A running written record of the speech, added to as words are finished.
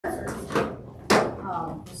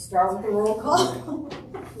We'll start with the roll call,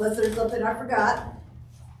 unless there's something I forgot.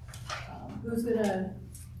 Who's gonna,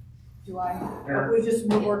 we just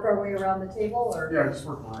work our way around the table, or? Yeah, just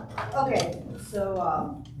work on it. Okay,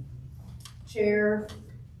 so, chair,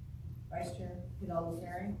 vice chair, get all those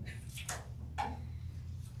hearing.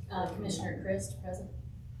 Commissioner Christ, present.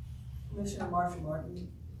 Commissioner Marshall Martin,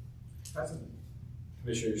 Present.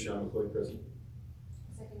 Commissioner Sean McCoy, present.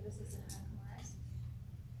 Executive Assistant Hannah Morris.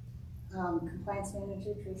 Compliance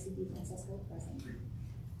Manager Tracy D. Francesco, present.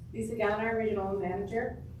 Lisa Gallner, Regional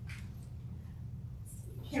Manager.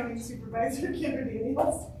 County Supervisor Kennedy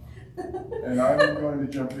Daniels. And I'm going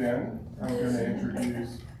to jump in. I'm going to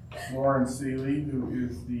introduce Lauren Seeley, who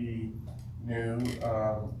is the new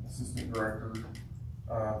Assistant Director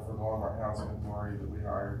for the Longmont Housing Authority that we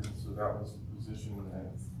hired. And so that was the position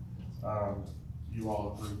that you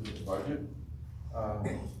all approved in the budget.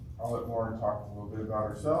 I'll let Lauren talk a little bit about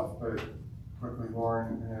herself, but quickly,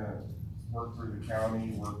 Lauren worked through the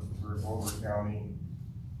county, worked for Boulder County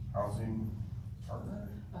Housing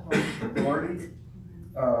Authority.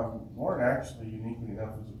 Lauren actually, uniquely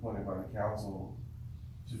enough, was appointed by the council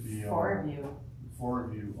to be four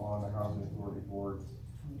of you on the Housing Authority Board.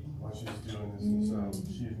 What she's doing is, so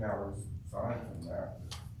she is now resigned from that.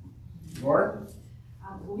 Lauren?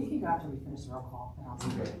 Well, we can go after we finish the roll call.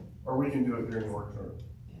 Okay. Or we can do it during the workshop.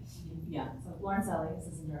 Yeah, so Lauren Selly,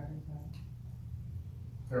 Assistant Director.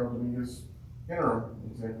 Carol Dominguez, Interim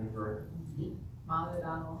Executive Director. Molly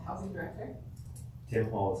O'Donnell, Housing Director. Tim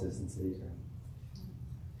Hall, Assistant City Attorney.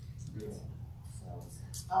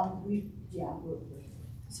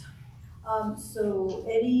 So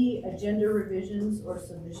any agenda revisions or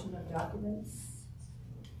submission of documents?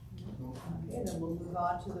 Okay, then we'll move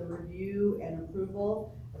on to the review and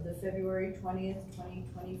approval of the February 20th,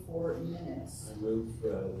 2024 minutes. I move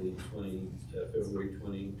the February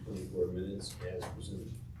 2024 minutes as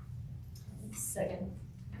presented. Second.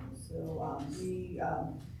 So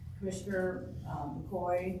Commissioner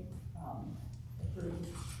McCoy approved,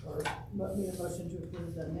 or made a motion to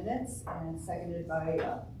approve the minutes, and seconded by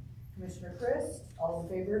Commissioner Christ. All in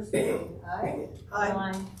favor, say aye.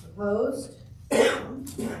 Aye. Opposed?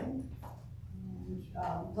 And,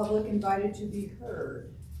 public invited to be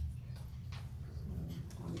heard.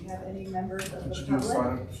 Do we have any members of the Did you do a public?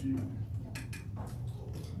 sign up sheet?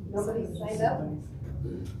 Nobody signed up?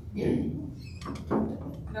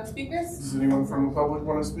 No speakers? Does anyone from the public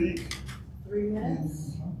want to speak? 3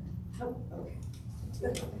 minutes? Nope. Okay.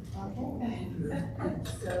 Okay.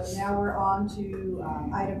 So now we're on to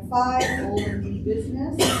item 5, old and new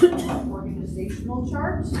business, organizational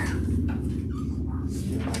chart.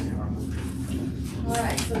 All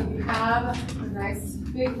right, so you have a nice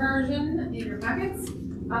big version in your packets.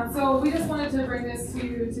 So we just wanted to bring this to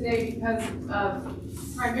you today because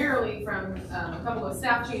primarily from a couple of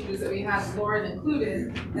staff changes that we had, Lauren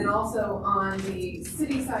included, and also on the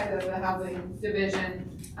city side of the housing division,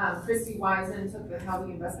 Christy Wiseman took the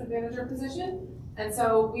housing investment manager position. And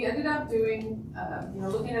so we ended up doing,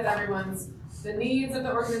 looking at the needs of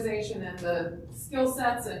the organization and the skill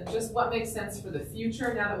sets and just what makes sense for the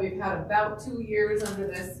future now that we've had about 2 years under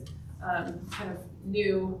this kind of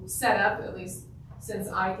new setup, at least since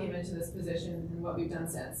I came into this position and what we've done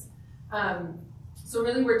since. So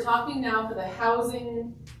really we're talking now for the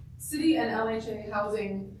housing, city and LHA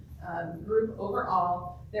housing group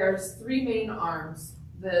overall. There's 3 main arms.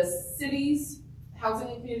 The city's Housing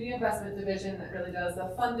and Community Investment Division that really does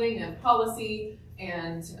the funding and policy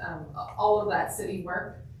and all of that city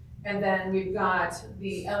work. And then we've got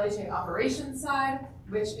the LHA operations side,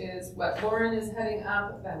 which is what Lauren is heading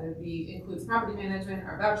up. That would includes property management,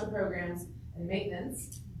 our voucher programs, and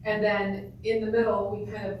maintenance. And then in the middle, we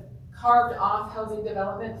kind of carved off housing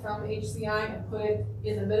development from HCI and put it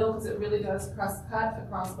in the middle because it really does cross-cut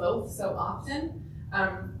across both so often.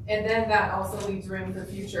 And then that also leaves room for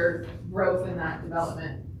future growth in that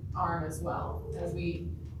development arm as well, as we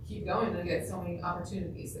keep going and get so many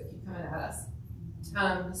opportunities that keep coming at us.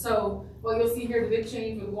 So what you'll see here, the big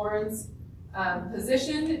change with Lauren's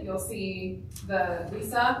position, you'll see the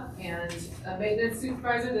Lisa and a maintenance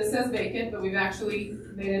supervisor. This says vacant, but we've actually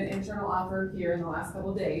made an internal offer here in the last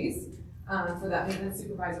couple of days for that maintenance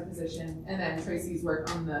supervisor position. And then Tracy's work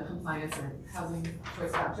on the compliance and housing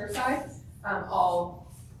choice voucher side, all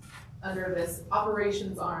under this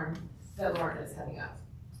operations arm that Lauren is heading up.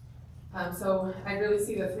 So I really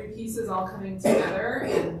see the 3 pieces all coming together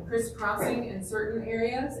and crisscrossing in certain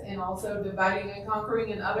areas and also dividing and conquering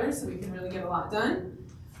in others so we can really get a lot done.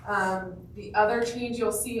 The other change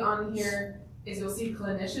you'll see on here is you'll see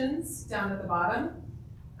clinicians down at the bottom.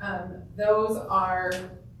 Those are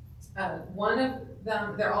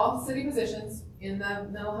them, they're all city positions in the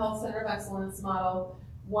Mental Health Center of Excellence model.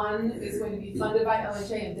 One is going to be funded by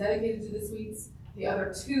LHA and dedicated to the suites. The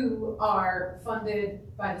other two are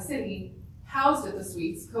funded by the city, housed at the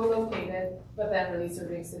suites, co-located, but then really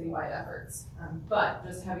serving citywide efforts. But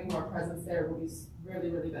just having more presence there will be really,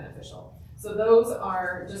 really beneficial. So those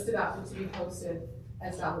are just about to be posted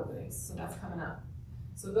as job openings, so that's coming up.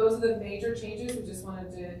 So those are the major changes we just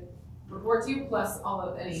wanted to report to you, plus all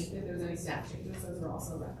of if there's any staff changes, those are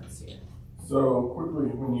also referenced here. So quickly,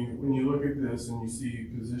 when you look at this and you see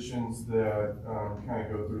positions that kind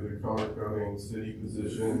of go through the color coding, city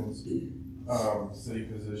positions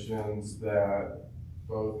that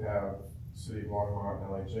both have City of Longmont and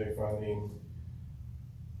LHA funding,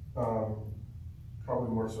 probably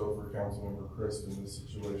more so for Councilmember Christ in this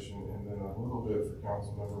situation, and then a little bit for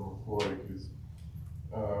Councilmember McCoy, because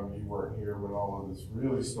you weren't here when all of this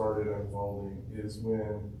really started unfolding, is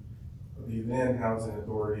when the then Housing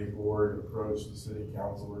Authority Board approached the City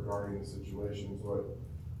Council regarding the situations.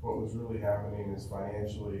 What was really happening is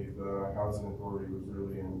financially, the Housing Authority was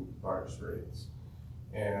really in dire straits.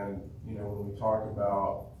 And, you know, when we talk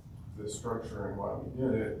about the structure and why we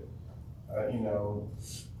did it, you know,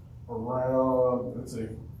 around, let's say,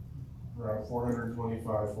 around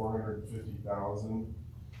 425, 450,000.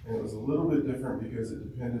 And it was a little bit different because it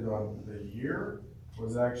depended on the year,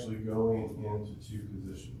 was actually going into two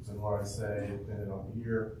positions. And when I say it depended on the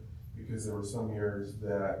year, because there were some years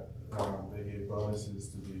that they gave bonuses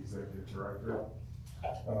to the executive director.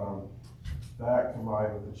 That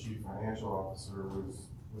combined with the chief financial officer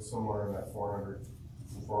was somewhere in that 400 to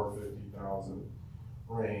 450,000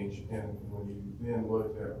 range. And when you then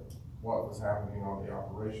looked at what was happening on the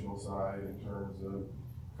operational side in terms of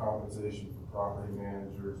compensation for property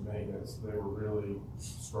managers, maintenance, they were really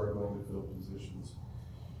struggling to fill positions.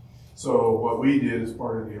 So what we did as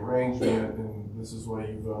part of the arrangement, and this is why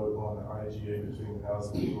you vote on the IGA between the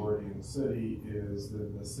Housing Authority and the city, is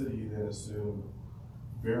that the city then assumed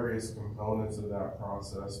various components of that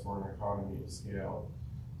process for an economy of scale.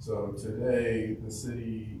 So today, the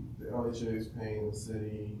city, the LHA is paying the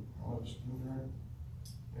city, how much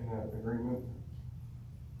in that agreement?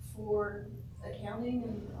 For accounting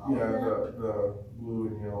and all Yeah, of the blue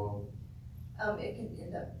and yellow. it can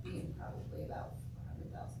end up being probably about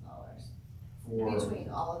 $400,000 For, between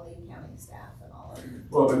all of the accounting staff and all of them.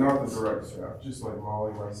 well, but not the direct staff, just like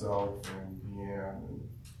Molly, myself, and Deanne.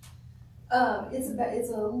 And It's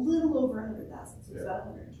a little over 100,000, so it's Yeah. about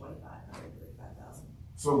 135,000.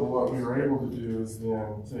 so what we were able to do is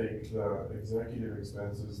then take the executive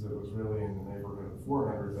expenses that was really in the neighborhood of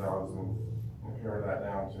 400,000 and pare that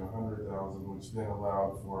down to 100,000, which then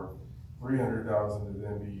allowed for 300,000 to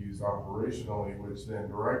then be used operationally, which then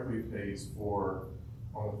directly pays for,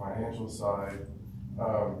 on the financial side,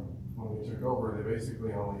 when we took over, they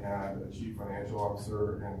basically only had a chief financial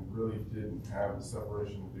officer and really didn't have the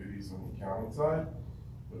separation of duties on the accounting side,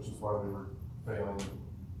 which is why we were failing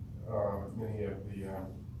many of the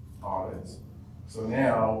audits. So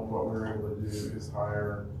now what we're able to do is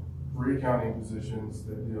hire 3 accounting positions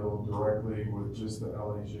that deal directly with just the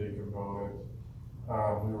LHA component.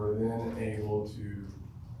 We were then able to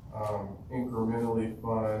incrementally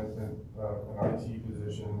fund an IT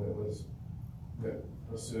position that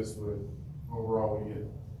assists with, overall we get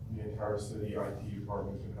the entire city IT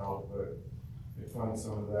department to help, but it funds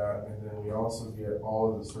some of that. And then we also get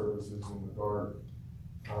all of the services in the dark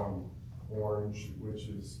orange, which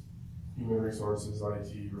is human resources,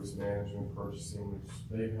 IT, risk management, purchasing, which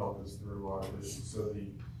they've helped us through a lot of issues. So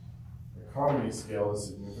the economy scale is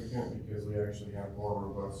significant because we actually have more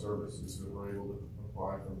robust services that we're able to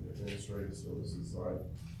apply from the administrative services side.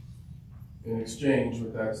 In exchange,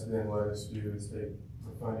 what that's then let us do is take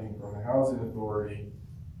the funding from the Housing Authority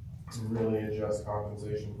and really adjust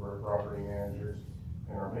compensation for our property managers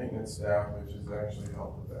and our maintenance staff, which has actually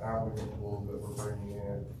helped with the applicant pool that we're bringing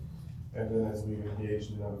in. And then as we've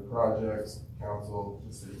engaged in other projects,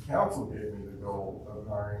 the city council gave me the goal of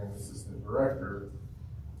hiring an assistant director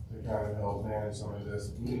to kind of help manage some of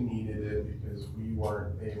this. We needed it because we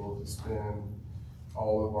weren't able to spend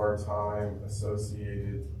all of our time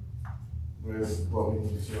associated with what we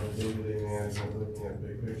need to do day-to-day management, looking at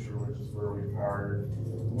big picture, which is where we hired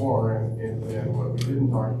Lauren. And then what we didn't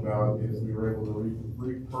talk about is we were able to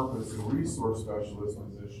repurpose the resource specialist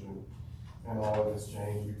position and all of this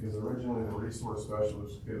change, because originally the resource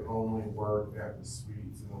specialist could only work at the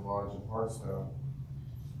suites in the lodge in Hartstone.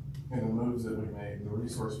 In the moves that we made, the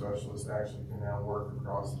resource specialist actually can now work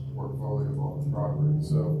across the portfolio of all the properties.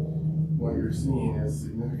 So what you're seeing is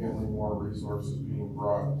significantly more resources being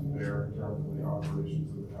brought to bear in terms of the operations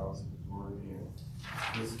of the Housing Authority. And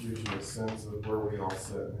this gives you a sense of where we all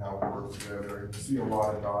sit and how we work together. You see a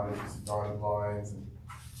lot of dotted lines, and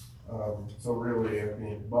so really, I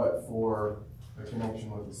mean, but for the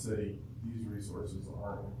connection with the city, these resources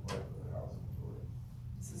aren't in play for the housing authority.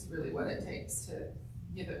 This is really what it takes to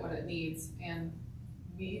give it what it needs, and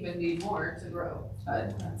we even need more to grow,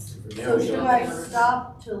 but that's. For So now, should I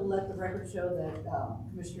stop to let the record show that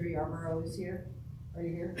Commissioner Yarborough is here? Are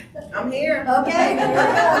you here? I'm here. Okay.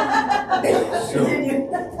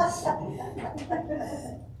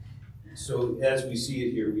 So as we see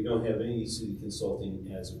it here, we don't have any city consulting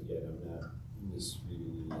as of yet. I'm not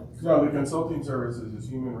misreading it. No, the consulting services is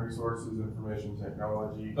human resources, information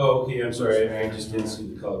technology. Oh, okay, I'm sorry, I just didn't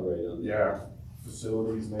see the color right on there. Yeah,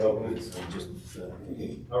 facilities Okay, maintenance. so just,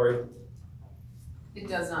 okay, all right. It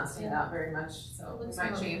does not stand out very much, so we Looks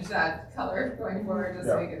might more- change that color going forward, just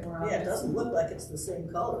to make it more Yeah, it obvious. doesn't look like it's the same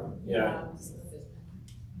color. Yeah.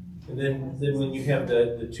 And then when you have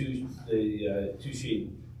the two sheet,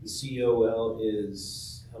 the COL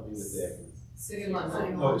is, help me with that. City of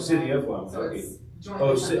Longmont. Oh, City of Longmont, So okay. it's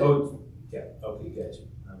Oh, jointly funded. yeah, okay, gotcha.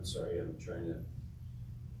 I'm sorry, I'm trying to.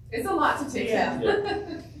 It's a lot to take Yeah.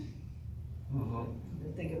 in. Mhm.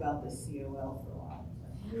 Think about the COL for a while.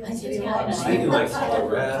 I just I'm got just it. thinking like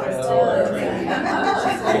Colorado, Oh, I'm trying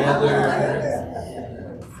to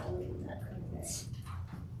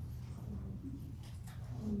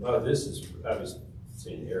Oh, this is, I was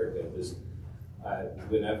saying to Erica,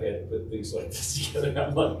 when I've had to put things like this together,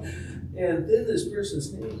 I'm like, and then this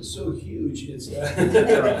person's name is so huge, it's,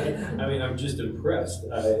 I mean, I'm just impressed.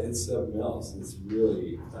 It's something else. It's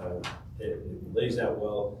really, it lays out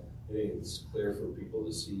well. I think it's clear for people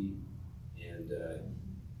to see, and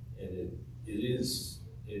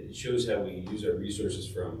it shows how we use our resources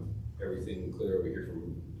from everything clear over here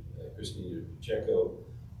from Christina Pacheco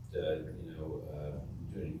to,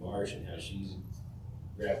 Judy Marsh and how she's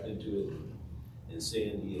wrapped into it, and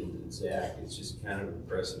Sandy and Zach. It's just kind of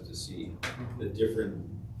impressive to see the different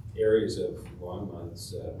areas of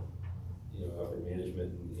Longmont's, upper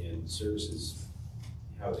management and services,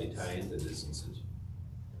 how they tie into this in such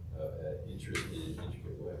interesting and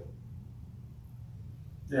intricate way.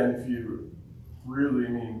 Yeah, and if you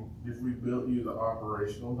really, if we built you the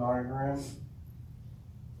operational diagram,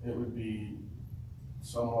 it would be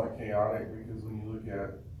somewhat chaotic, because when you look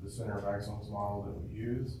at the center of excellence model that we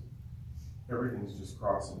use, everything's just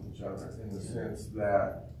crossing each other in the sense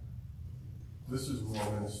that this is more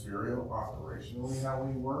ministerial. Operationally, how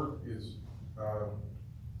we work is,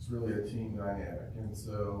 it's really a team dynamic. And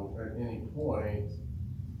so at any point,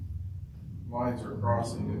 lines are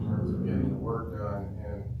crossing in terms of getting the work done,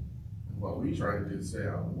 and what we try to do is stay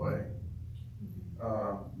out of the way.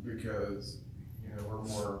 Because, we're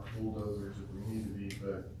more bulldozers if we need to be,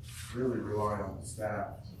 but really rely on the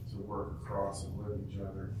staff to work across and with each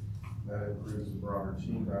other. That improves the broader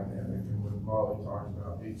team dynamic. And when Molly talked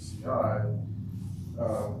about HCI,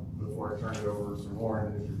 before I turn it over to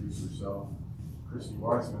Lauren to introduce herself, Christy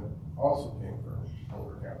Weissman also came from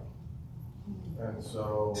Boulder County. And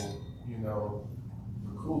so,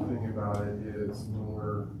 the cool thing about it is when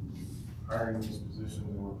we're hiring these positions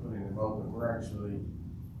and we're putting them open, we're actually,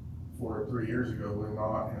 3 years ago, would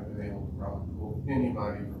not have been able to probably pull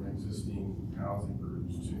anybody from existing housing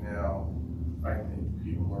groups to now. I think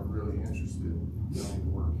people are really interested in doing the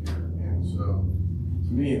work here. And so,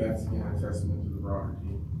 to me, that's a testament to the broader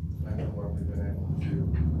team and what they've been able to do.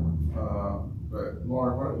 But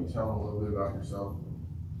Lauren, why don't you tell them a little bit about yourself?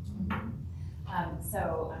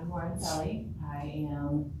 So I'm Lauren Selly. I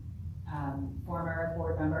am former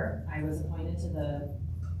board member. I was appointed to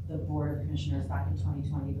the Board of Commissioners back in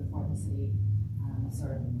 2020 before the city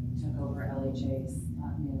sort of took over LHA's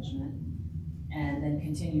management, and then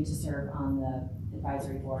continued to serve on the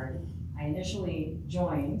advisory board. I initially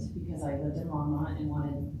joined because I lived in Longmont and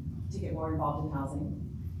wanted to get more involved in housing.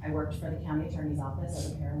 I worked for the county attorney's office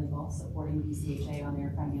as a paralegal, supporting BCHA on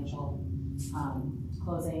their financial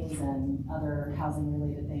closings and other housing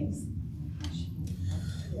related things.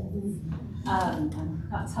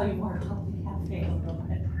 I'll tell you more about the cafe a little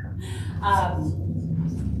bit.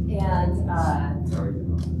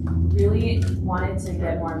 Really wanted to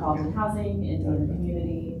get more involved in housing, in the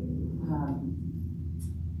community.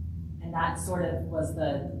 And that sort of was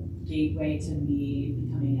the gateway to me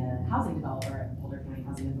becoming a housing developer at Boulder County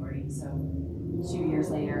Housing Authority. So 2 years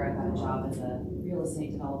later, I got a job as a real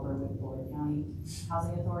estate developer with Boulder County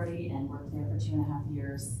Housing Authority and worked there for 2.5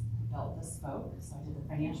 years. Built the spoke, so I did the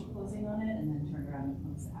financial closing on it and then turned around and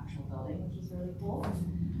closed the actual building, which was really cool.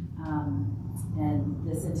 And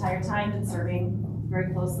this entire time been serving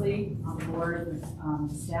very closely on the board with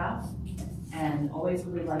staff, and always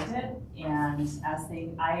really liked it. And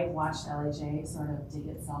I watched LHA sort of dig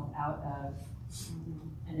itself out of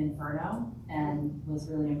an inferno and was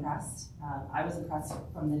really impressed. I was impressed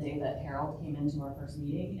from the day that Harold came into our first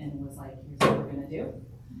meeting and was like, here's what we're gonna do.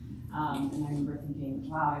 And I remember thinking,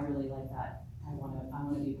 wow, I really like that. I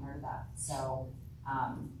wanna be part of that. So,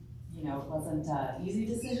 you know, it wasn't an easy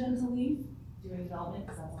decision to leave doing development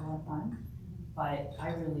because that's a lot of fun. But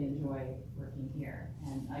I really enjoy working here,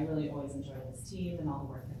 and I really always enjoy this team and all the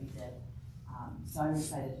work that we did. So I'm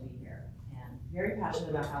excited to be here and very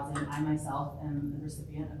passionate about housing. I myself am the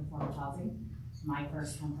recipient of affordable housing. My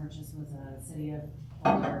first home purchase was a City of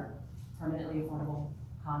Boulder permanently affordable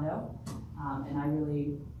condo, and I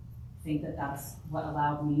really think that that's what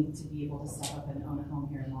allowed me to be able to step up and own a home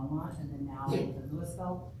here in Longmont, and then now in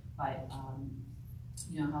Louisville. But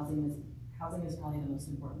you know, housing is probably the most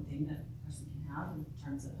important thing that a person can have in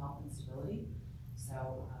terms of health and stability.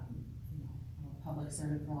 So, you know, I'm a public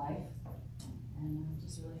servant for life, and I'm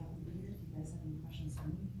just really happy to be here. If you guys have any questions for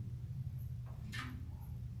me.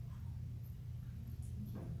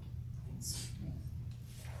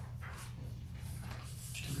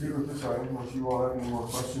 Good with this item, unless you all have any more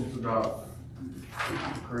questions about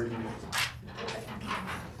craziness.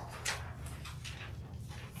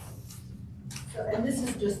 So, and this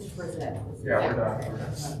is just to present. Yeah, we're done.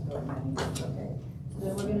 Okay.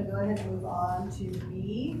 Then we're gonna go ahead and move on to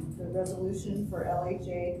B, the resolution for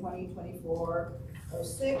LHA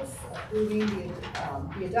 2024-06, approving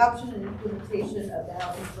the adoption and implementation of the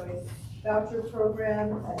Housing Choice Voucher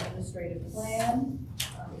Program Administrative Plan.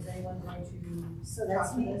 Is anyone going to? So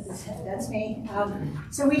that's me. That's me.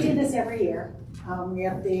 So we do this every year. We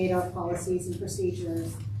update our policies and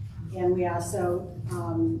procedures, and we also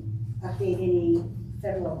update any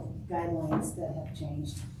federal guidelines that have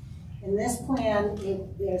changed. In this plan,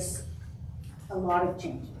 there's a lot of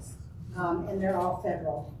changes, and they're all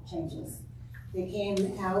federal changes. They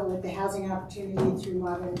came out with the Housing Opportunity Through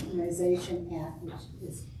Modernization Act, which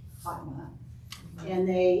is HOTMA, and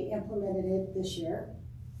they implemented it this year,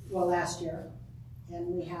 well, last year, and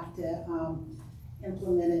we have to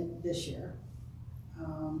implement it this year.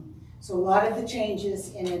 So a lot of the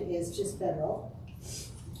changes in it is just federal.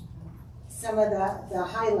 Some of the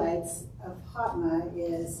highlights of HOTMA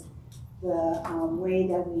is the way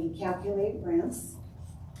that we calculate rents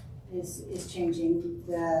is changing.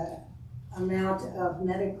 The amount of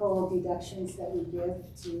medical deductions that we give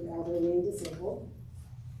to elderly and disabled,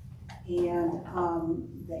 and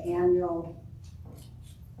the annual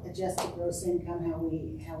adjusted gross income, how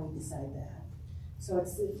we decide that. So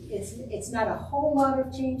it's not a whole lot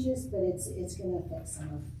of changes, but it's going to affect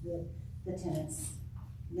some of the tenants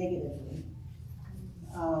negatively.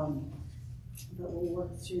 But we'll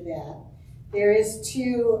work through that. There is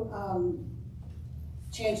two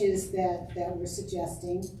changes that we're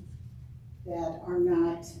suggesting that are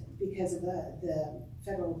not because of the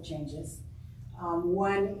federal changes.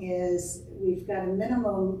 One is we've got a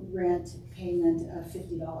minimum rent payment of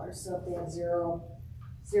 $50. So if they have zero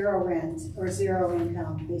rent or zero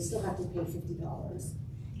income, they still have to pay $50.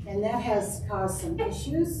 And that has caused some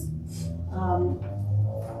issues. You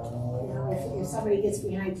know, if somebody gets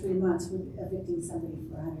behind 3 months, we're evicting somebody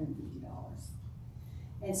for $150.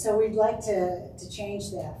 And so we'd like to change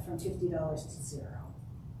that from $50 to zero.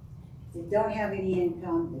 If they don't have any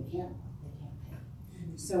income, they can't pay.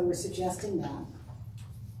 So we're suggesting that.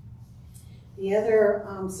 The other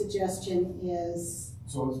suggestion is.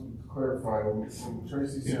 So let's clarify, when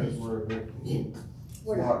Tracy says we're evicting, it's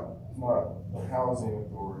not the housing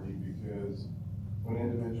authority, because when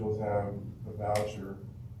individuals have a voucher,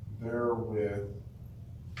 they're with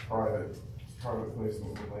private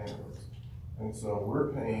placement with landlords. And so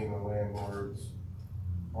we're paying the landlords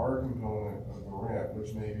our component of the rent,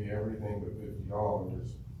 which may be everything but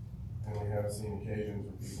 $50. And we have seen occasions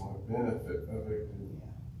where people have been evicted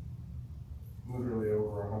literally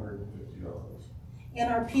over $150. And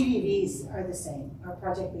our PVVs are the same, our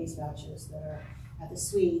project-based vouchers that are at the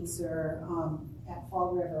suites or at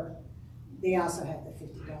Fall River, they also have the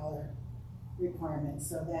 $50 requirement,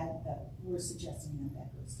 so that we're suggesting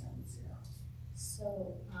that goes down to zero.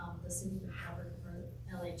 So the city would cover, or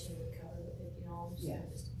LHA would cover the $50? Yeah.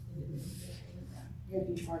 Just included in the payment? It'd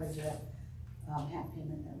be part of the half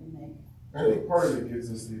payment that we make. I think part of it gives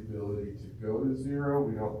us the ability to go to zero.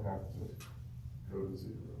 We don't have to go to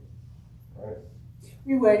zero, right?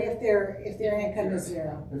 We would if their income is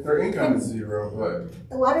zero. If their income is zero, but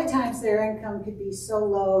A lot of times their income could be so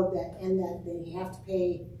low that they have to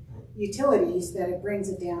pay utilities that it brings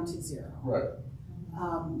it down to zero. right.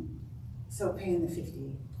 So paying the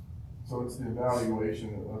 $50. So it's the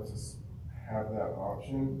evaluation that lets us have that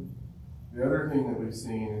option. The other thing that we've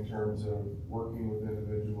seen in terms of working with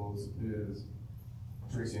individuals is,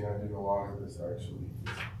 Tracy and I do a lot of this actually,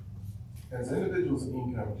 as individuals'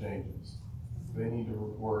 income changes, they need to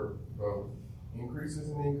report both increases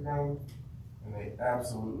in income, and they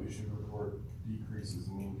absolutely should report decreases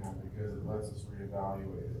in income because it lets us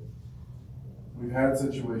reevaluate it. We've had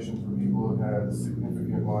situations where people have had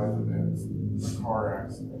significant life events, a car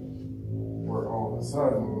accident, where all of a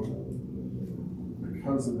sudden,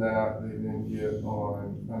 because of that, they then get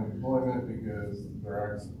on unemployment because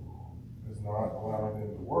their accident is not allowing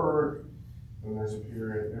them to work. Then there's a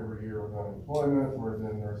period every year with unemployment where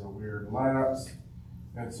then there's a weird lapse.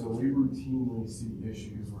 And so we routinely see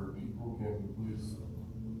issues where people can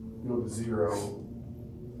go to zero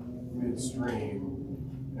midstream,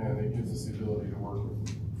 and it gives us the ability to work with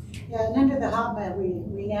them. Yeah, and under the HOPMA,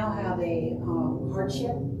 we now have a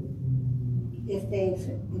hardship.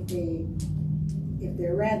 If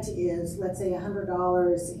their rent is, let's say,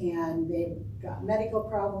 $100 and they've got medical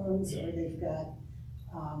problems or they've got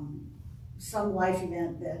some life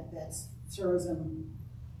event that throws them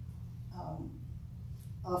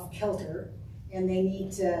off kilter, and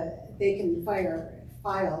they can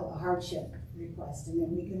file a hardship request, and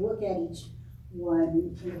then we can look at each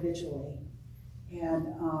one individually and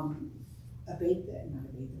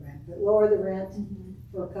lower the rent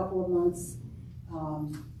for a couple of months,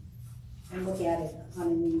 and look at it on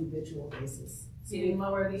an individual basis. So you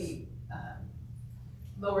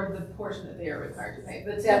lower the portion that they are required to pay.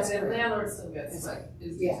 The That's the correct. landlord still gets what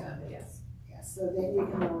is due to them, yes. Yeah, so that we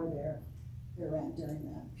can lower their rent during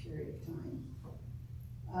that period of time.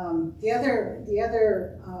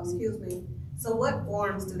 Excuse me. So what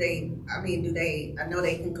forms do they, I know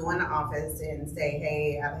they can go in the office and say,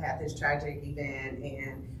 hey, I've had this tragic event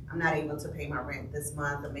and I'm not able to pay my rent this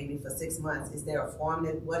month or maybe for 6 months. Is there a form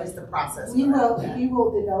what is the process? We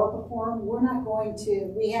will develop a form. We're not going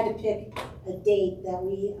to, we had to pick a date that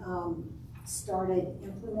we started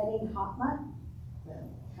implementing HOPMA, the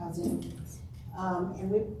housing,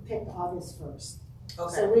 and we picked August 1st.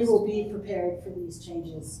 Okay. So we will be prepared for these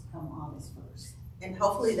changes come August 1st. And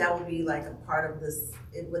hopefully that would be like a part of this,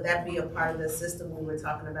 would that be a part of the system we were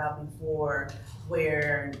talking about before,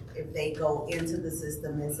 where if they go into the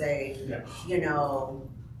system and say, you know,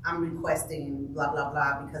 I'm requesting blah, blah,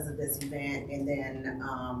 blah because of this event, and then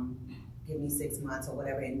give me 6 months or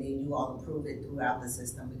whatever, and then you all approve it throughout the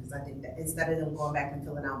system, because I think that instead of them going back and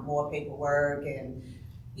filling out more paperwork and,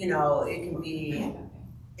 you know, it can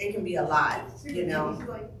be a lot, you know.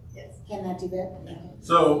 Can that do that?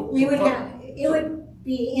 So We would have, it would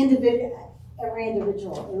be every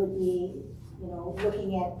individual. It would be, you know,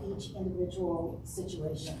 looking at each individual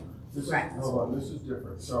situation. Hold on, this is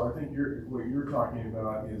different. So I think what you're talking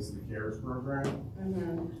about is the CARES program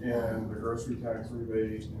and the grocery tax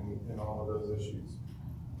rebate and all of those issues.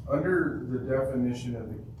 Under the definition of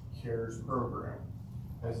the CARES program,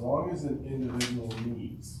 as long as an individual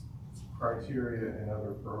meets criteria and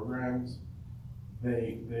other programs,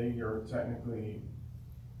 they are technically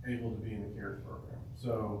able to be in the CARES program.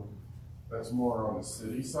 So that's more on the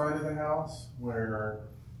city side of the house, where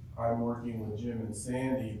I'm working with Jim and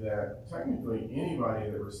Sandy that technically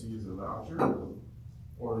anybody that receives a voucher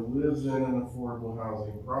or lives in an affordable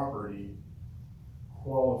housing property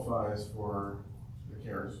qualifies for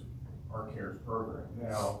our CARES program.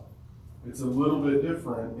 Now, it's a little bit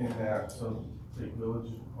different in that, so take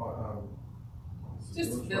Village,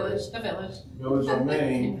 Just a village. Village on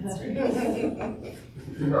Main.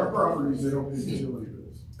 In our properties, they don't pay utility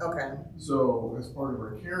bills. Okay. So as part of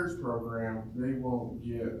our CARES program, they won't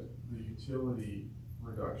get the utility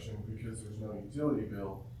reduction because there's no utility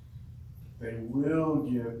bill. They will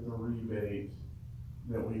get the rebate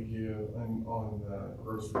that we give on the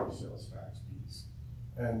grocery sales tax piece.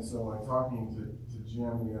 And so when talking to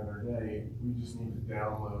Jim the other day, we just need to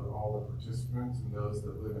download all the participants and those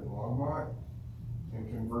that live in Longmont and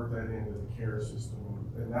convert that into the CARES system.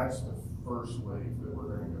 And that's the first wave that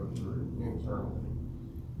we're going to go through internally.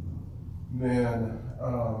 Then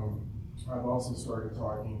I've also started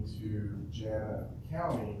talking to Jana at the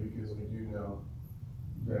county, because we do know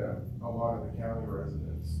that a lot of the county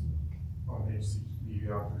residents on HCB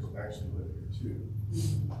vouchers actually live here too.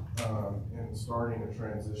 And starting a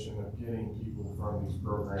transition of getting people from these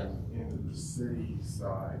programs into the city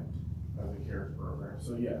side of the CARES program.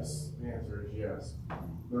 So yes, the answer is yes.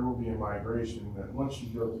 There will be a migration that once you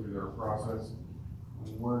go through their process,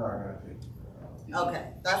 we're not going to take you there. Okay,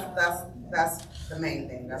 that's the main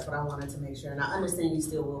thing. That's what I wanted to make sure. And I understand you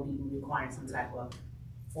still will be requiring some type of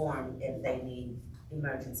form if they need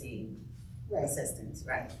emergency assistance,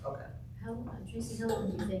 right? Okay. Tracy, how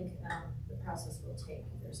long do you think the process will take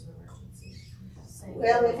if there's an emergency? saying?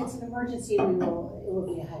 Well, if it's an emergency, it will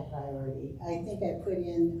be a high priority. I think I put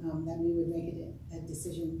in, that we would make a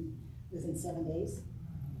decision within 7 days.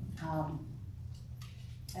 I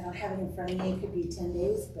don't have it in front of me, it could be 10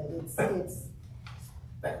 days, but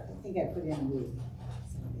I think I put in a week,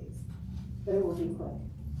 7 days. But it will be quick.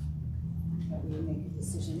 But we make a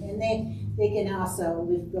decision. And they can also,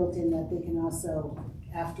 we've built in that they can also,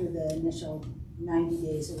 after the initial 90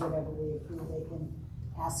 days or whatever we approve, they can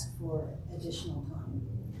ask for additional time.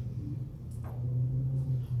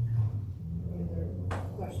 Any other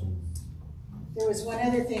questions? There was one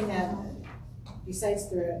other thing that, besides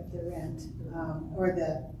the rent, or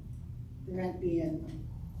the rent being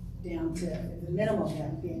down to, the minimum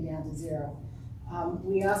rent being down to 0,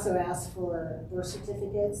 we also asked for birth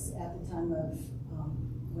certificates at the time of,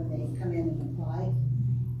 when they come in and apply.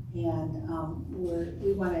 And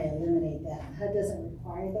we want to eliminate that. HUD doesn't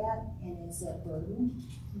require that, and it's a burden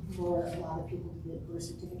for a lot of people to get birth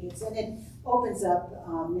certificates. And it opens up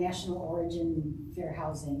national origin fair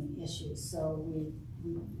housing issues, so we've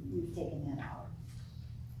taken that out.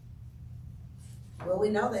 Well, we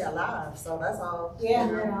know they're alive, so that's all. Yeah.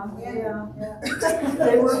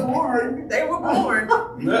 They were born. They were born.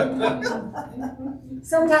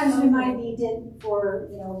 Sometimes we might need it for,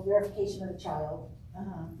 verification of the child,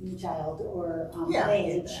 new child, or Yeah, I get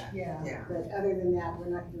age. that. Yeah. Yeah. But other than that, we're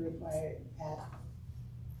not going to require it at.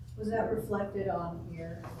 Was that reflected on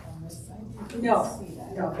here, on this side? No, See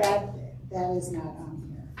that? no, that is not on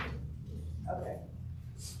here. Okay.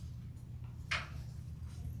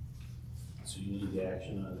 So you need the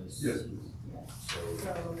action on this? Yes. So,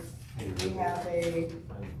 So we have a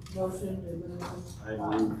motion to move. I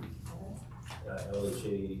move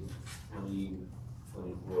LHA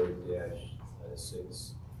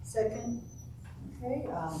 2024-6. Second. Okay,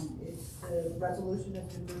 the resolution has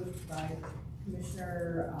been moved by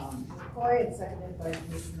Commissioner McCoy and seconded by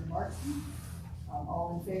Commissioner Martin.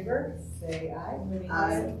 All in favor, say aye.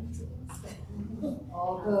 Aye.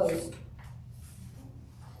 All opposed?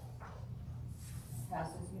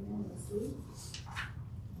 Passes unanimously.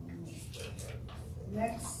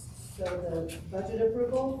 Next, so the budget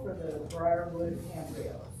approval for the Briarwood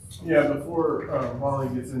Cambrio. Yeah, before Molly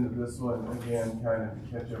gets into this one, again, kind of to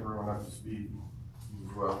catch everyone up to speed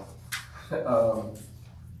as well.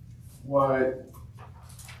 What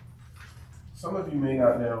some of you may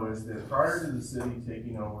not know is that prior to the city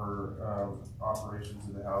taking over operations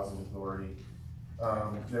of the Housing Authority,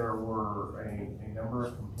 there were a number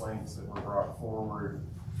of complaints that were brought forward,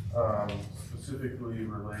 specifically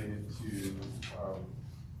related to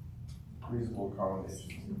reasonable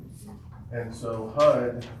accommodations. And so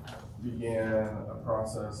HUD began a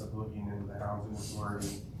process of looking into the Housing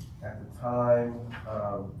Authority. At the time,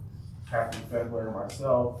 Captain Fedler and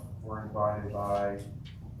myself were invited by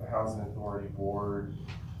the Housing Authority Board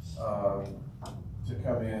to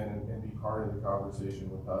come in and be part of the conversation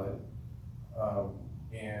with HUD.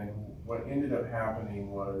 And what ended up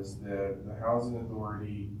happening was that the Housing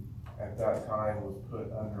Authority at that time was put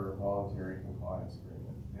under a voluntary compliance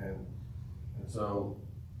agreement. And so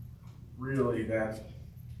really that's,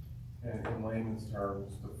 in layman's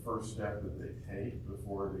terms, the first step that they take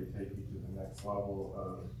before they take you to the next level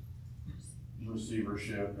of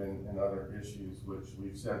receivership and other issues, which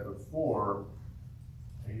we've said before.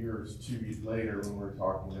 A year or 2 years later, when we were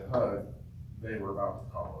talking to HUD, they were about to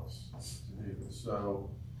call us to do this.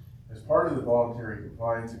 So as part of the voluntary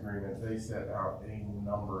compliance agreement, they set out a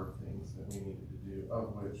number of things that we needed to do,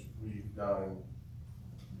 of which we've done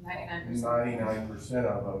 99%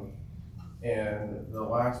 of them. And the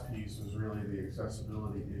last piece was really the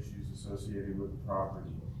accessibility issues associated with the property.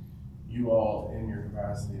 You all, in your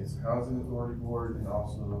capacity as a Housing Authority Board, and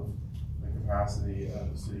also the capacity of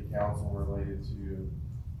the City Council related to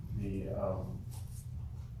the,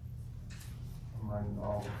 I'm running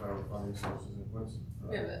all the federal funding sources. What's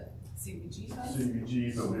We have a CBG fund,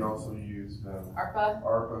 CBG, but we also used ARPA.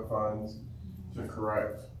 funds to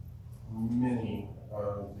correct many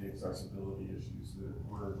of the accessibility issues that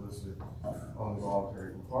were listed on the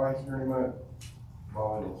voluntary compliance agreement.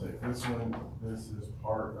 Molly will take this one. This is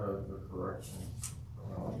part of the correction.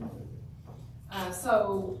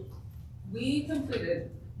 So we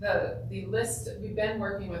completed the list. We've been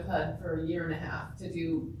working with HUD for a year and a half to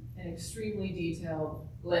do an extremely detailed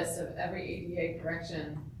list of every ADA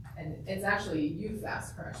correction. And it's actually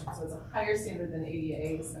UFAS correction, so it's a higher standard than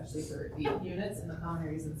ADA, especially for the units and the common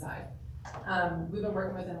areas inside. We've been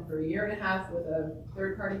working with them for a year and a half with a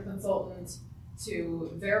third-party consultant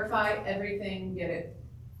to verify everything, get it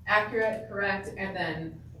accurate, correct, and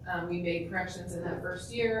then we made corrections in that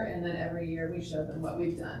first year, and then every year we showed them what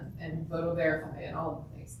we've done and photo verify and all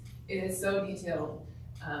the things. It is so detailed,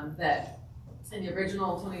 that in the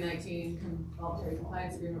original 2019 voluntary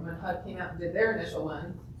compliance agreement, when HUD came out and did their initial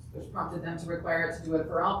one, which prompted them to require it to do it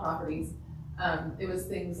for all properties, it was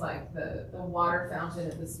things like the water fountain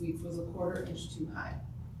at the Suites was a 1/4 inch too high.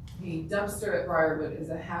 The dumpster at Briarwood is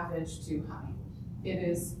a 1/2 inch too high. It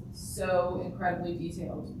is so incredibly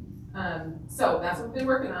detailed. So that's what we've been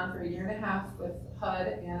working on for 1.5 years with HUD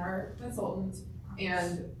and our consultant.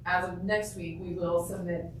 And as of next week, we will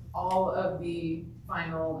submit all of the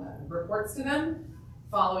final reports to them.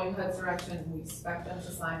 Following HUD's direction, we expect them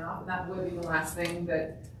to sign off, and that would be the last thing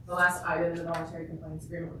the last item in the voluntary compliance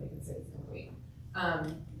agreement where they can say it's complete.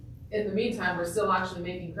 In the meantime, we're still actually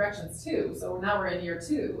making corrections too. So now we're in year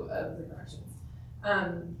 2 of the corrections.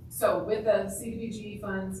 So with the CDBG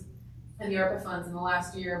funds and the ARPA funds in the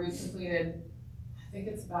last year, we've completed, I think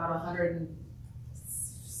it's about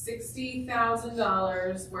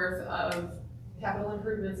 $160,000 worth of capital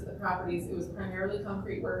improvements at the properties. It was primarily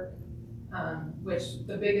concrete work, which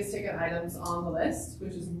the biggest ticket items on the list,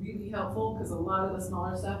 which is really helpful because a lot of the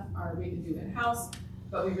smaller stuff we can do in-house,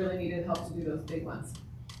 but we really needed help to do those big ones.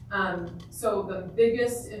 So the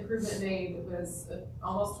biggest improvement made was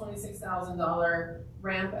almost $26,000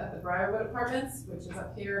 ramp at the Briarwood Apartments, which is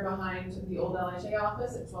up here behind the old LHA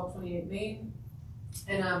office at 1228 Main,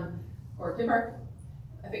 and or Kim Park.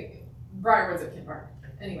 I think Briarwood's at Kim Park.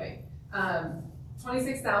 Anyway,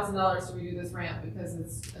 $26,000 to redo this ramp because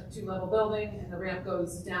it's a 2-level building and the ramp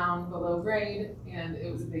goes down below grade, and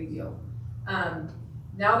it was a big deal.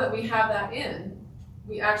 Now that we have that in,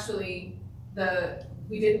 we actually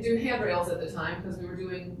we didn't do handrails at the time because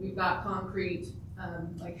we've got concrete,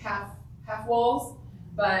 like half walls,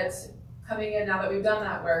 but coming in now that we've done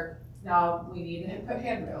that work, now we need to put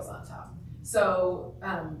handrails on top. So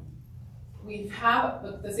we have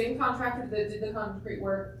the same contractor that did the concrete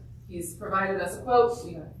work. He's provided us a quote.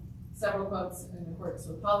 We got several quotes in accordance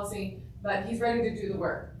with policy, but he's ready to do the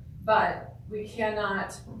work. But we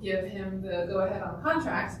cannot give him the go-ahead on the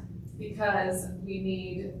contract because we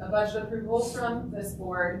need a budget approval from this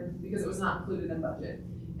board because it was not included in budget.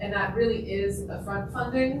 And that really is a front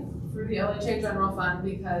funding through the LHA general fund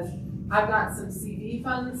because I've got some CD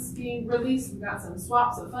funds being released. We've got some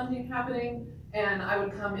swaps of funding happening, and I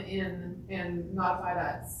would come in and modify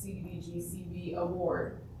that CDBG CV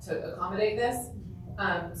award to accommodate this.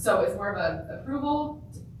 So it's more of an approval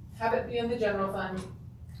to have it be in the general fund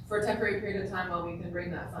for a temporary period of time while we can bring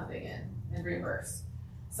that funding in and reimburse.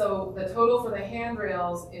 So the total for the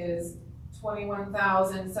handrails is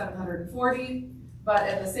 $21,740, but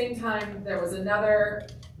at the same time, there was another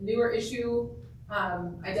newer issue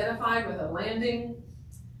identified with a landing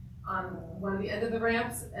on one of the end of the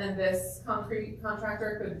ramps, and this concrete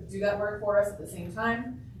contractor could do that work for us at the same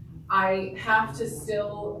time. I have to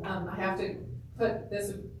still, I have to put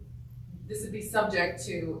this would be subject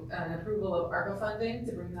to an approval of ARPA funding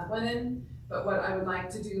to bring that one in. But what I would like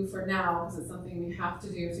to do for now, because it's something we have to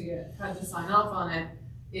do to get HUD to sign off on it,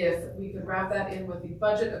 if we could wrap that in with the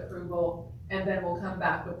budget approval, and then we'll come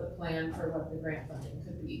back with the plan for what the grant funding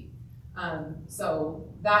could be. So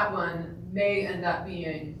that one may end up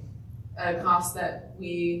being a cost that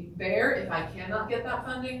we bear if I cannot get that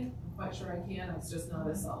funding. I'm quite sure I can, it's just not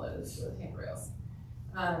as solid as the handrails.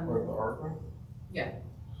 With the ARPA? Yeah.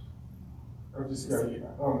 I've just got,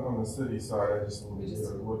 on the city side, I just need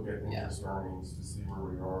to look at interest earnings to see where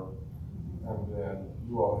we are. And then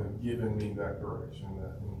you all have given me that direction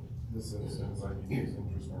that in this instance I can use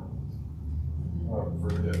interest earnings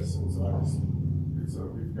for this. And so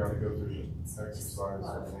we've got to go through the exercise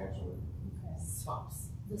financially. Okay. Swaps.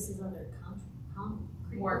 This is under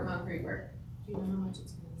concrete. More concrete work. Do you know how much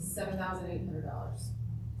it's going to be? $7,800.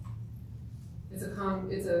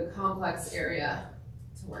 It's a complex area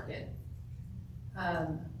to work in.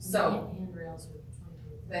 So handrails are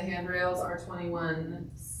 20. the handrails are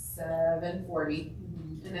 $21,740,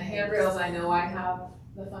 and the handrails I know I have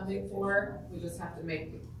the funding for. We just have to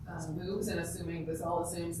make moves, and assuming this all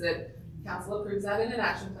assumes that council approves that in an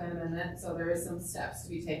action plan amendment. So there is some steps to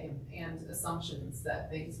be taken and assumptions that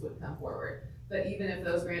things would come forward. But even if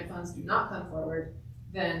those grant funds do not come forward,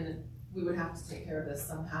 then we would have to take care of this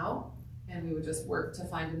somehow. And we would just work to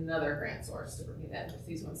find another grant source to bring it in if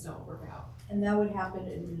these ones don't work out. And that would happen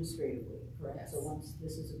administratively, correct? Yes. So once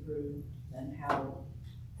this is approved, then how?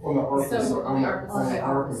 On the ARPA So, side. on the ARPA On the side.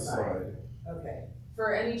 ARPA side. Okay.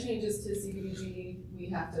 For any changes to CDBG, we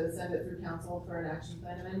have to send it through council for an action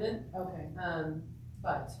plan amendment. Okay.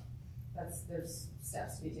 But there's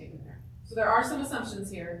steps to be taken there. So there are some assumptions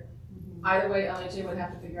here. Either way, LHA would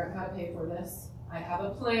have to figure out how to pay for this. I have a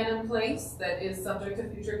plan in place that is subject to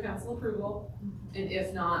future council approval. And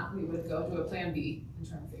if not, we would go to a plan B and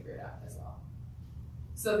try and figure it out as well.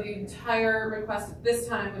 So the entire request at this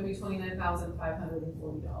time would be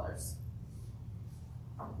 $29,540.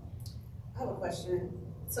 I have a question.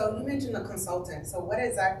 So you mentioned a consultant. So what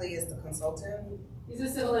exactly is the consultant? He's a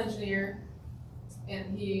civil engineer,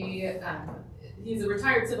 and he's a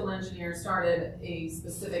retired civil engineer, started a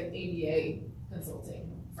specific ADA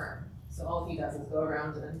consulting firm. So all he does is go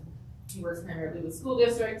around and he works primarily with school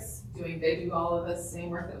districts, they do all of the same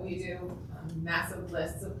work that we do, massive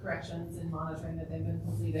lists of corrections and monitoring that they've been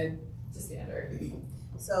completed to standard.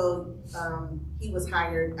 So he was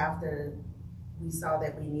hired after we saw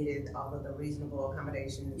that we needed all of the reasonable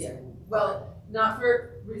accommodations. Yeah. And Well, not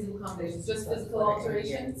for reasonable accommodations, just physical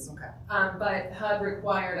alterations. Okay. But HUD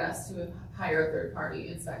required us to hire a third-party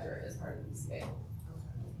inspector as part of the CA.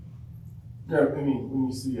 Yeah, I mean, when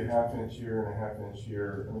you see a half-inch here and a half-inch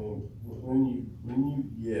here, I mean, when you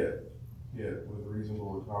get hit with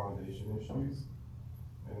reasonable accommodation issues,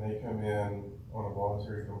 and they come in on a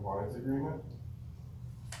voluntary compliance agreement,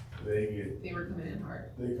 They were coming in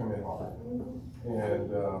hard. They come in hard,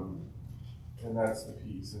 and that's the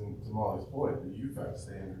piece. And to Molly's point, the UFAS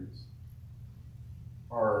standards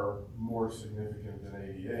are more significant than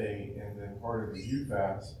ADA, and then part of the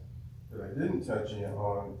UFAS that I didn't touch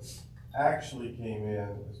on actually came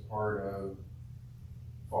in as part of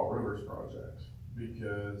Fall Rivers project,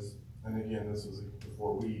 because, and again, this was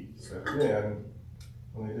before we stepped in,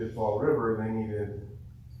 when they did Fall River, they needed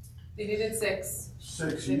 6.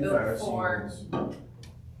 They built UFAS 4. units,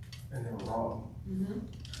 and they were wrong,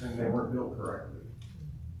 and they weren't built correctly.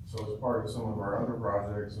 So as part of some of our other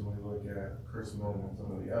projects, when we look at Chrisman and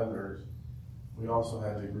some of the others, we also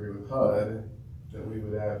had to agree with HUD that we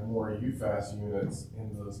would add more UFAS units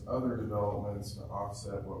in those other developments to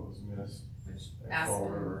offset what was missed Which at Fall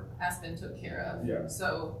River. Aspen took care of. Yeah.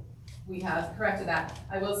 So we have corrected that.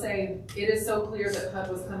 I will say, it is so clear that HUD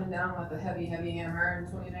was coming down with a heavy, heavy hammer in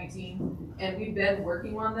 2019. And we've been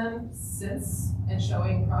working on them since and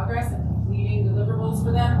showing progress and completing deliverables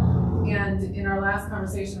for them. And in our last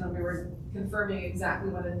conversation, when we were confirming exactly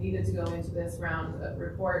what had needed to go into this round of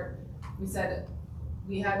report, we said,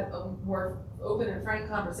 we had a more open and frank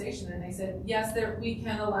conversation, and they said, yes, we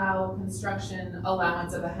can allow construction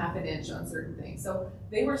allowance of a half an inch on certain things. So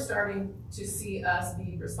they were starting to see us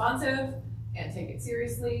be responsive and take it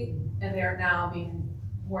seriously, and they are now being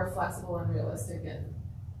more flexible and realistic and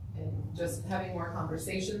just having more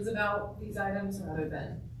conversations about these items rather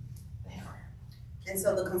than the hammer. And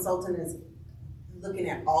so the consultant is looking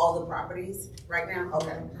at all the properties right now?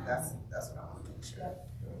 Okay, that's what I want to make sure.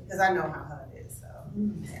 Because I know how HUD is, so,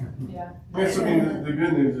 yeah. Yeah. Yes, I mean, the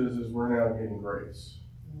good news is we're now getting grace.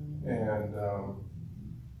 And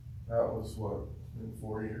that was what, in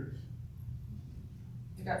 4 years?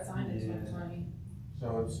 It got signed in 2020.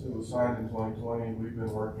 So it was signed in 2020, we've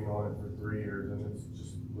been working on it for 3 years, and it's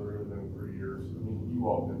just literally been 3 years. I mean, you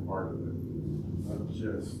all have been part of it, of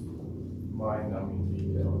just mind-numbing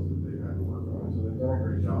details that they've had to work on. So they've done a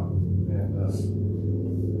great job, and I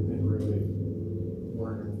think really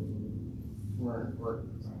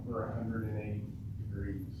we're 180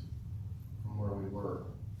 degrees from where we were,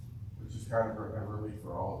 which is kind of a relief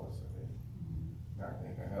for all of us, I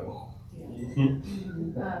know.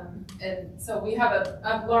 And so we have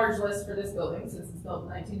a large list for this building since it's built in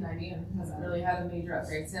 1990 and hasn't really had a major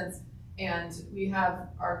upgrade since. And we have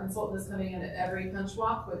our consultant is coming in at every punch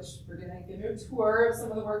walk, which we're gonna give you a tour of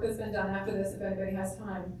some of the work that's been done after this if anybody has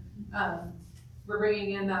time. We're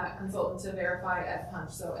bringing in that consultant to verify at punch.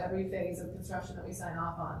 So every phase of construction that we sign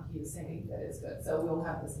off on, he is saying that it's good. So we'll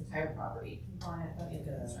have this entire property compliant by the end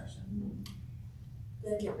of construction.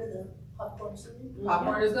 Did I get rid of popcorn seating?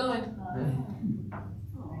 Popcorn is going.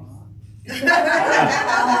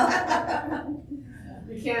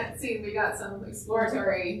 You can't see, we got some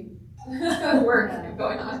exploratory work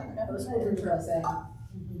going on. That was interesting.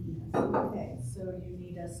 Okay, so you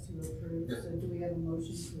need us to approve, so do we have a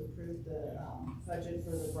motion to approve the budget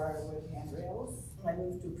for the Briarwood handrails? I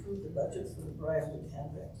move to approve the budget for the Briarwood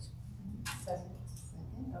handrails. Second.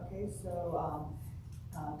 Okay, so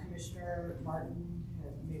Commissioner Martin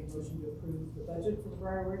had made a motion to approve the budget for the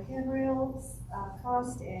Briarwood handrails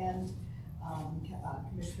cost, and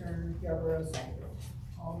Commissioner Yarborough seconded.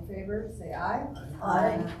 All in favor, say aye.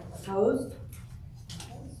 Aye. Opposed?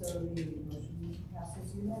 Okay, so the motion passes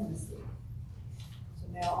unanimously. So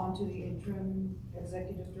now on to the interim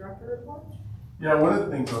executive director report. Yeah, one of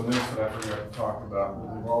the things on this that I forgot to talk about,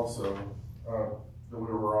 that we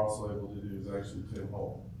were also able to do is actually Tim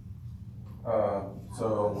Holt.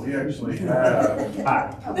 So we actually have,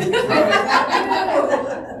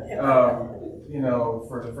 you know,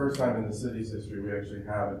 for the first time in the city's history, we actually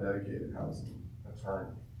have a dedicated housing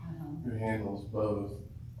attorney who handles both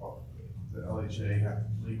the LHA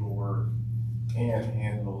legal work and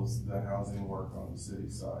handles the housing work on the city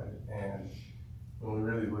side. And when we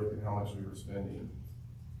really looked at how much we were spending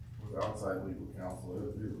with outside legal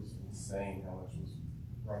counsel, it was insane how much was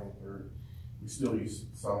running through. We still use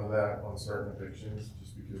some of that on certain evictions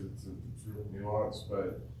just because it's really nuanced,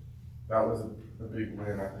 but that was a big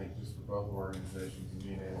win, I think, just for both organizations and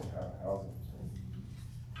being able to have housing.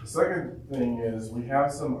 The second thing is we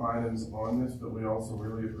have some items on this, but we also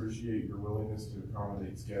really appreciate your willingness to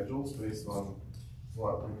accommodate schedules based on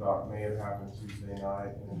what we thought may have happened Tuesday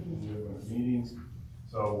night and the movement of meetings.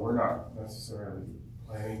 So we're not necessarily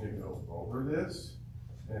planning to go over this.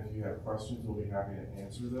 And if you have questions, we'll be happy to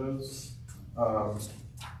answer those.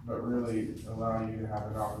 But really allow you to have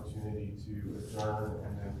an opportunity to adjourn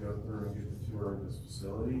and then go through and get the tour of this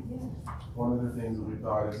facility. Yeah. One of the things that we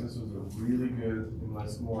thought is this was a really good,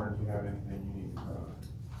 unless more, if you have anything you need to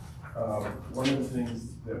cover. One of the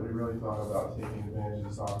things that we really thought about taking advantage of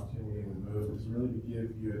this opportunity to move is really to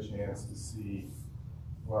give you a chance to see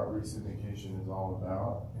what re-syndication is all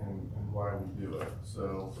about and why we do it.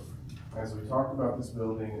 So as we talked about this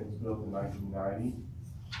building, it was built in 1990.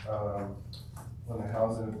 When the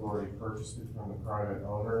Housing Authority purchased it from the private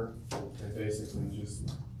owner, they basically just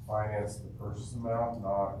financed the purchase amount,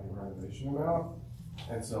 not the renovation amount.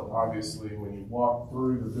 And so obviously when you walk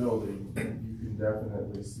through the building, you can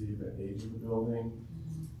definitely see the age of the building.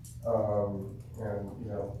 And you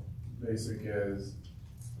know, basic as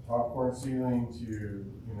the popcorn ceiling to,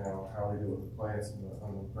 you know, how we do with the plants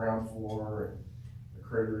on the ground floor and the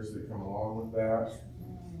critters that come along with that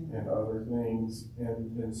and other things.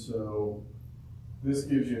 And so this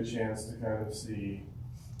gives you a chance to kind of see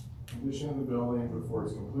the condition of the building before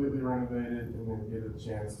it's completely renovated, and then get a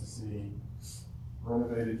chance to see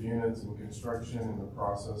renovated units and construction and the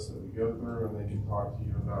process that we go through, and they can talk to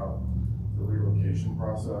you about the relocation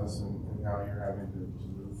process and how you're having to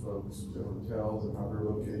move folks to hotels and other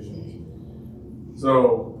locations.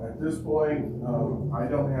 So at this point, I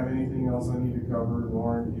don't have anything else I need to cover.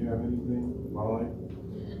 Lauren, do you have anything? Molly?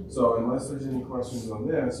 So unless there's any questions on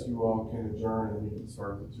this, you all can adjourn and we can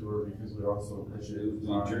start the tour because we also appreciate the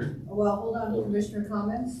time. Well, hold on, commissioner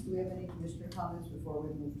comments. Do we have any commissioner comments before we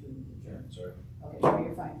move to adjourn? Sorry. Okay, no,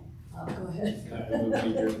 you're fine. Go ahead. I move to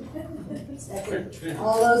adjourn. Second.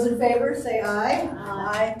 All those in favor, say aye.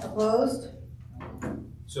 Aye. Opposed?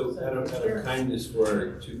 So out of kindness for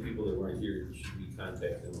our two people that weren't here, should we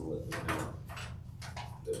contact them and let them know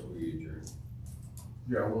that we adjourn?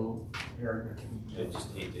 Yeah, well, Eric. I just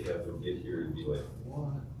hate to have them get here and be like,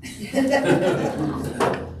 what?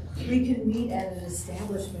 We can meet at an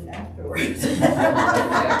establishment afterwards.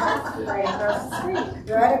 Right across the street.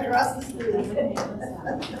 Right across the street.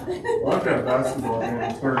 Well, I've got basketball game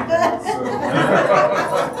in 30 minutes, so.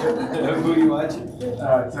 Who are you watching?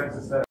 Texas Tech.